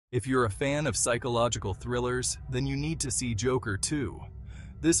If you're a fan of psychological thrillers, then you need to see Joker-2.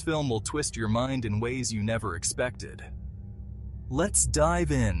 This film will twist your mind in ways you never expected. Let's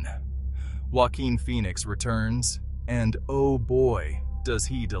dive in. Joaquin Phoenix returns, and oh boy, does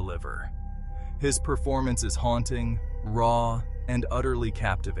he deliver. His performance is haunting, raw, and utterly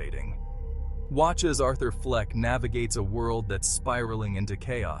captivating. Watch as Arthur Fleck navigates a world that's spiraling into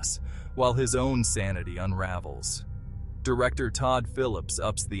chaos, while his own sanity unravels. Director Todd Phillips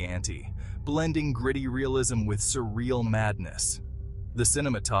ups the ante, blending gritty realism with surreal madness. The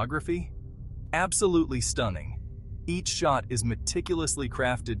cinematography? Absolutely stunning. Each shot is meticulously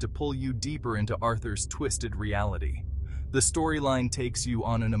crafted to pull you deeper into Arthur's twisted reality. The storyline takes you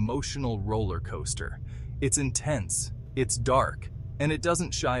on an emotional roller coaster. It's intense, it's dark, and it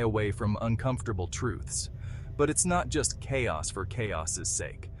doesn't shy away from uncomfortable truths. But it's not just chaos for chaos's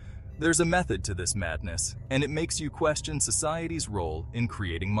sake. There's a method to this madness, and it makes you question society's role in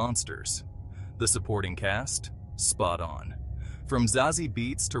creating monsters. The supporting cast? Spot on. From Zazie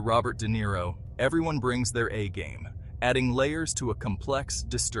Beetz to Robert De Niro, everyone brings their A-game, adding layers to a complex,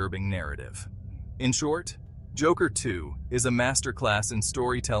 disturbing narrative. In short, Joker-2 is a masterclass in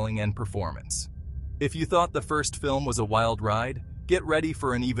storytelling and performance. If you thought the first film was a wild ride, get ready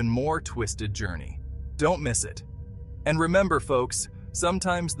for an even more twisted journey. Don't miss it. And remember, folks,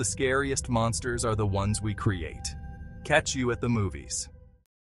 sometimes the scariest monsters are the ones we create. Catch you at the movies.